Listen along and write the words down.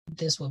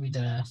this will be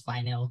the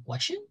final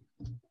question.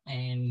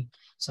 And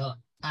so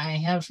I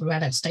have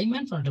read a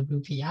statement from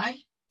WPI.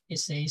 It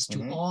says,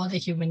 to all the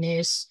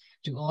humanists,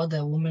 to all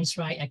the women's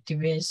rights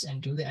activists,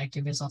 and to the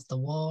activists of the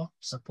war,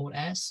 support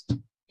us.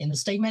 In the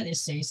statement, it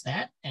says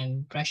that,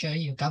 and pressure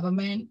your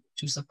government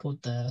to support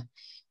the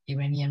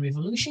Iranian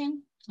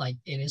Revolution. Like,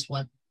 it is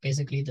what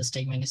basically the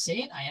statement is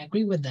saying. I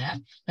agree with that.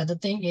 But the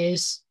thing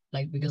is,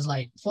 like, because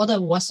like for the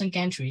Western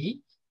country,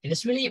 it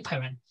is really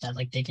apparent that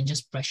like they can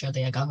just pressure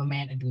their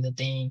government and do the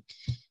thing.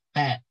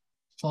 But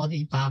for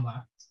the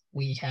Burma,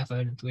 we have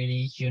a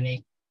really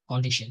unique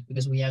condition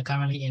because we are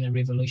currently in a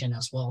revolution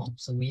as well.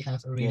 So we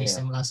have a really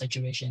similar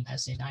situation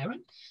as in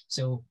Iran.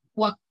 So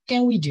what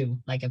can we do,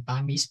 like a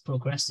Burmese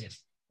progressive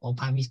or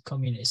Burmese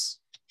communist,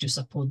 to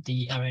support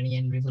the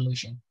Iranian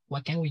Revolution?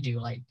 What can we do?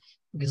 Like,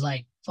 because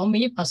like for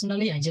me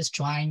personally, I just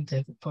trying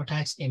to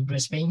protest in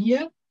Brisbane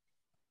here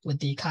with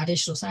the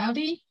Kurdish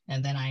society,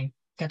 and then I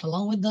get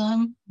along with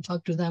them,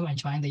 talk to them, and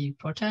trying to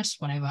protest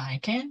whenever I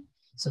can.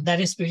 So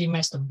that is pretty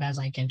much the best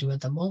I can do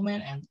at the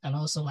moment. And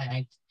also like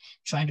I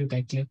try to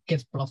like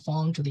give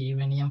platform to the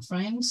Iranian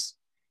friends.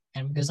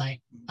 And because I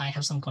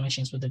have some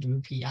connections with the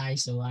WPI,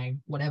 so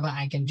whatever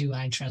I can do,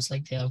 I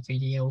translate their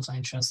videos,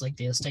 I translate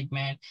their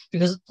statement,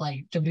 because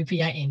like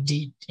WPI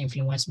indeed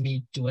influenced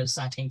me to a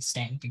certain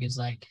extent, because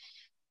like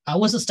I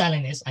was a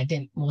Stalinist. I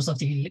think most of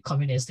the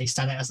communists, they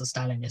started as a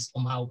Stalinist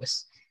or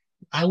Maoist.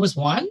 I was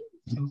one.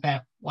 In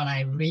fact, when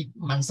I read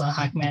Mansa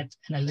Ahmed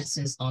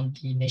analysis on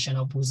the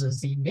national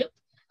bourgeoisie myth,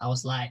 I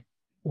was like,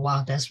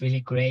 wow, that's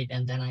really great.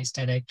 And then I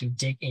started to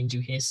dig into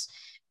his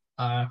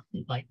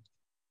like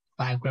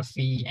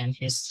biography and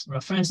his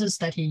references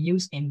that he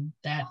used in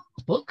that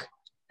book.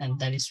 And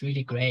that is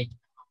really great.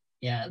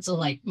 Yeah, so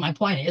like my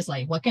point is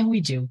like, what can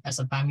we do as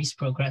a Burmese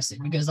progressive?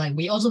 Because like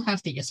we also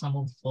have the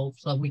Islamophobe,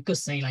 so we could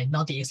say like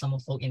not the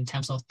Islamophobe in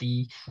terms of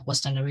the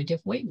Western narrative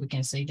way. We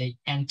can say the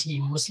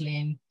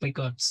anti-Muslim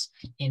bigots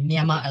in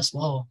Myanmar as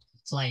well.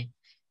 So like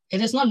it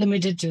is not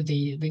limited to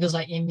the, because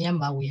like in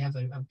Myanmar we have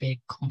a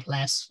big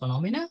complex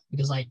phenomena,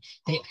 because like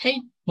they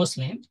hate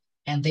Muslim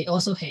and they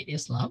also hate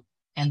Islam,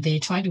 and they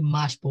try to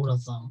match both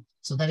of them.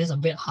 So that is a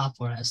bit hard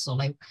for us. So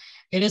like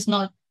it is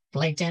not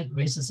blatant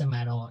racism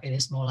at all. It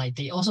is more like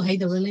they also hate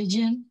the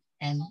religion,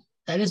 and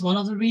that is one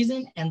of the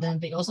reasons. And then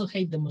they also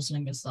hate the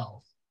Muslim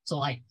itself. So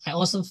like I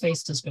also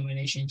face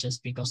discrimination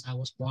just because I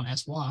was born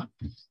as one.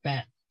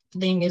 But the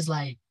thing is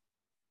like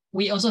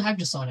we also have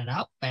to sort it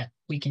out, but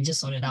we can just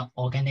sort it out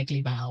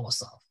organically by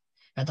ourselves.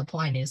 But the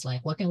point is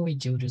like, what can we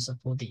do to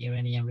support the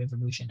Iranian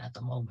Revolution at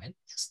the moment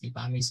as the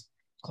Burmese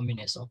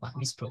communist or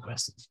Burmese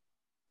progressive?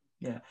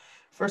 Yeah.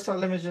 First of all,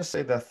 let me just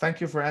say that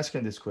thank you for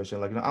asking this question.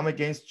 Like, I'm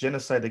against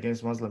genocide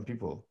against Muslim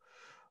people.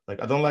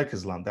 Like, I don't like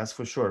Islam, that's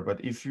for sure.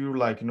 But if you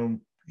like,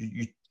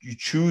 you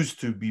choose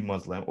to be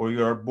Muslim, or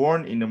you are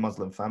born in a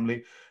Muslim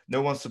family,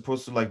 no one's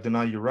supposed to like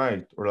deny your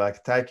right or like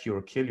attack you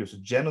or kill you. So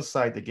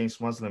genocide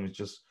against Muslim is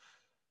just,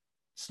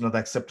 it's not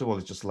acceptable.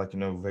 It's just like,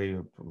 very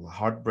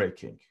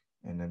heartbreaking.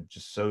 And I'm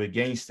just so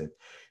against it.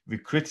 We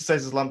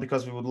criticize Islam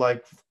because we would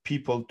like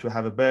people to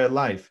have a better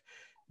life.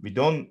 We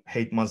don't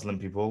hate Muslim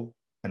people.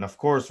 And of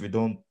course, we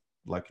don't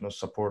like,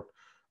 support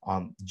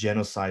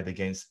genocide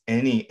against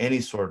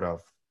any sort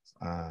of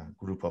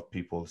group of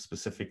people,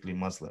 specifically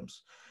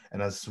Muslims.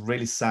 And it's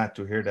really sad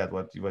to hear that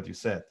what you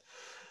said.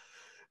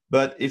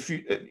 But if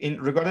you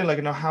in regarding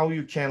like how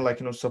you can like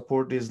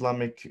support the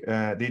Islamic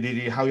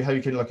how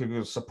you can like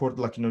support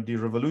like the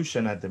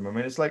revolution at the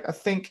moment, it's like I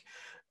think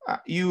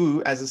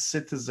you as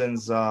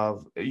a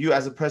you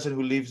as a person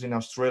who lives in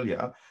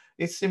Australia,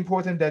 it's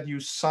important that you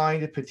sign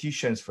the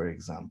petitions, for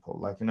example,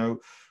 like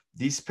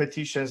these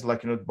petitions,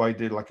 like by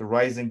the like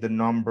rising the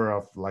number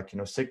of like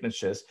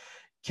signatures,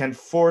 can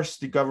force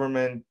the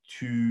government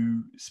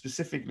to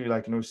specifically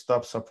like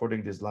stop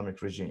supporting the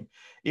Islamic regime.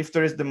 If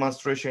there is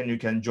demonstration, you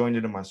can join the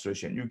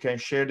demonstration, you can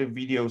share the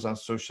videos on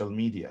social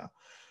media,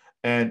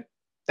 and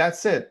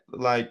that's it.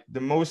 Like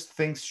the most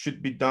things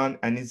should be done,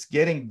 and it's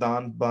getting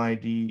done by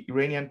the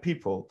Iranian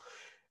people.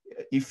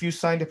 If you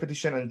sign the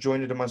petition and join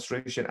the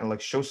demonstration and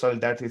like show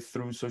solidarity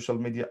through social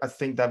media, I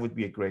think that would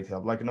be a great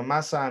help. Like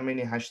Masa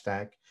Amini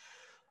hashtag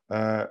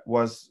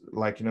was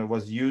like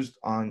was used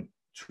on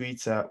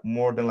Twitter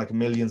more than like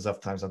millions of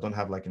times. I don't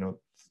have like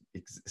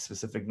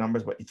specific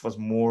numbers, but it was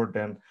more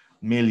than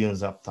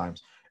millions of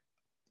times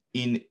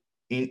in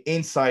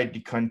inside the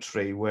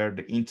country where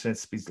the internet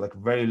speeds like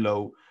very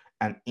low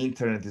and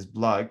internet is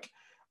blocked.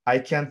 I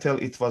can tell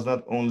it was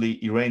not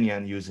only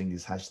Iranian using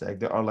this hashtag.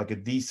 There are like a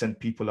decent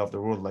people of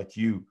the world like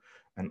you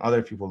and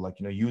other people like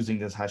using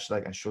this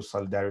hashtag and show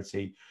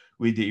solidarity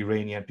with the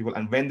Iranian people.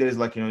 And when there is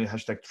like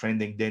hashtag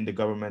trending, then the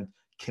government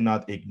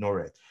cannot ignore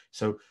it.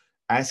 So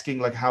asking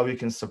like how you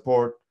can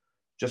support,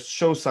 just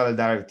show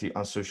solidarity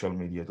on social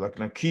media,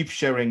 like keep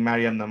sharing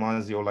Mariam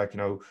Namazi or like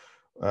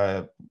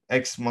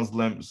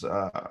ex-Muslims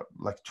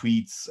like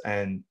tweets,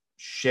 and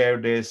share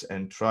this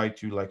and try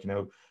to like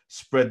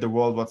spread the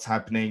world what's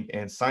happening,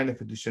 and sign a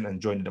petition and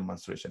join the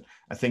demonstration.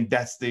 I think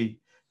that's the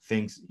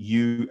things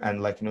you and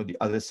like the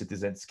other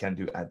citizens can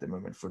do at the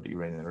moment for the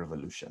Iranian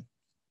Revolution.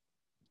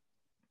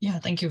 Yeah,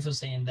 thank you for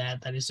saying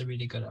that. That is a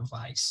really good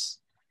advice.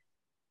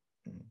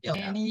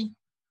 Yeah.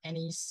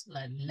 Any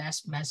like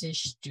last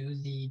message to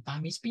the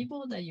Burmese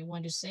people that you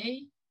want to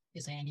say?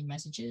 Is there any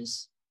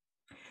messages?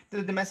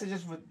 The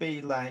messages would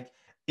be like,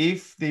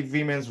 if the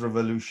women's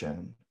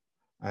revolution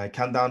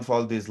can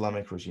downfall the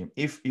Islamic regime,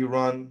 if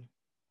Iran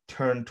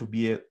turned to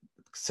be a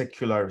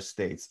secular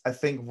state, I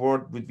think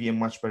world would be a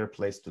much better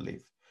place to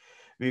live.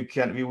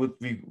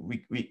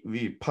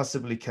 We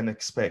possibly can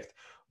expect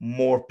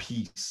more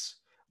peace,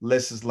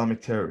 less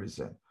Islamic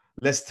terrorism,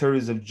 less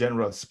terrorism,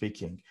 general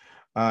speaking.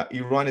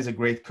 Iran is a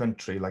great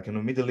country. Like, you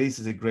know, Middle East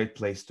is a great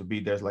place to be.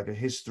 There's like a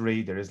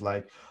history. There is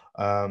like,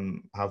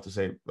 how to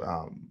say,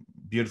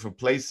 beautiful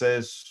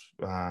places,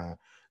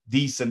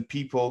 decent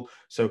people.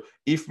 So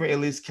if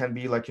Middle East can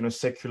be like, you know,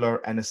 secular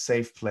and a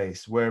safe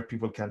place where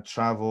people can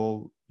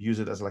travel, use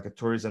it as like a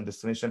tourism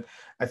destination,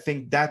 I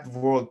think that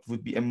world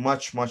would be a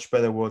much, much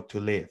better world to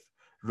live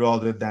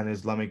rather than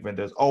Islamic, when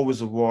there's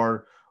always a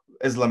war,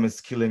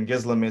 Islamists killing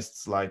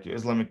Islamists, like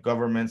Islamic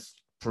governments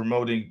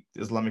promoting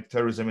Islamic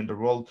terrorism in the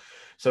world.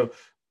 So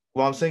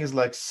what I'm saying is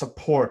like,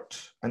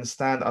 support and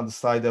stand on the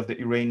side of the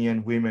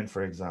Iranian women,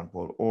 for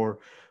example, or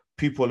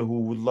people who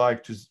would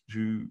like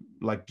to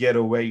like get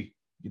away,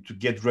 to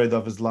get rid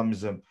of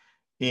Islamism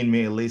in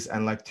Middle East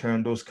and like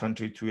turn those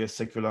countries to a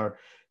secular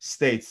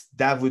states.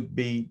 That would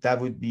be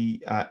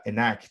an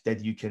act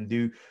that you can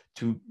do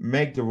to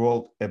make the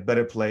world a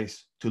better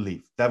place to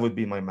live. That would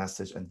be my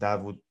message, and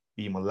that would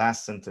be my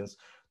last sentence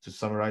to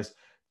summarize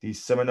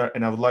this seminar.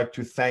 And I would like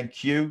to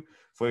thank you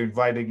for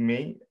inviting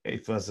me.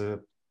 It was a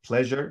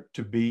pleasure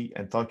to be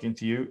and talking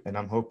to you, and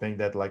I'm hoping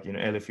that like in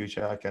early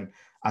future I can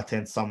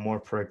attend some more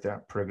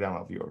program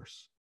of yours.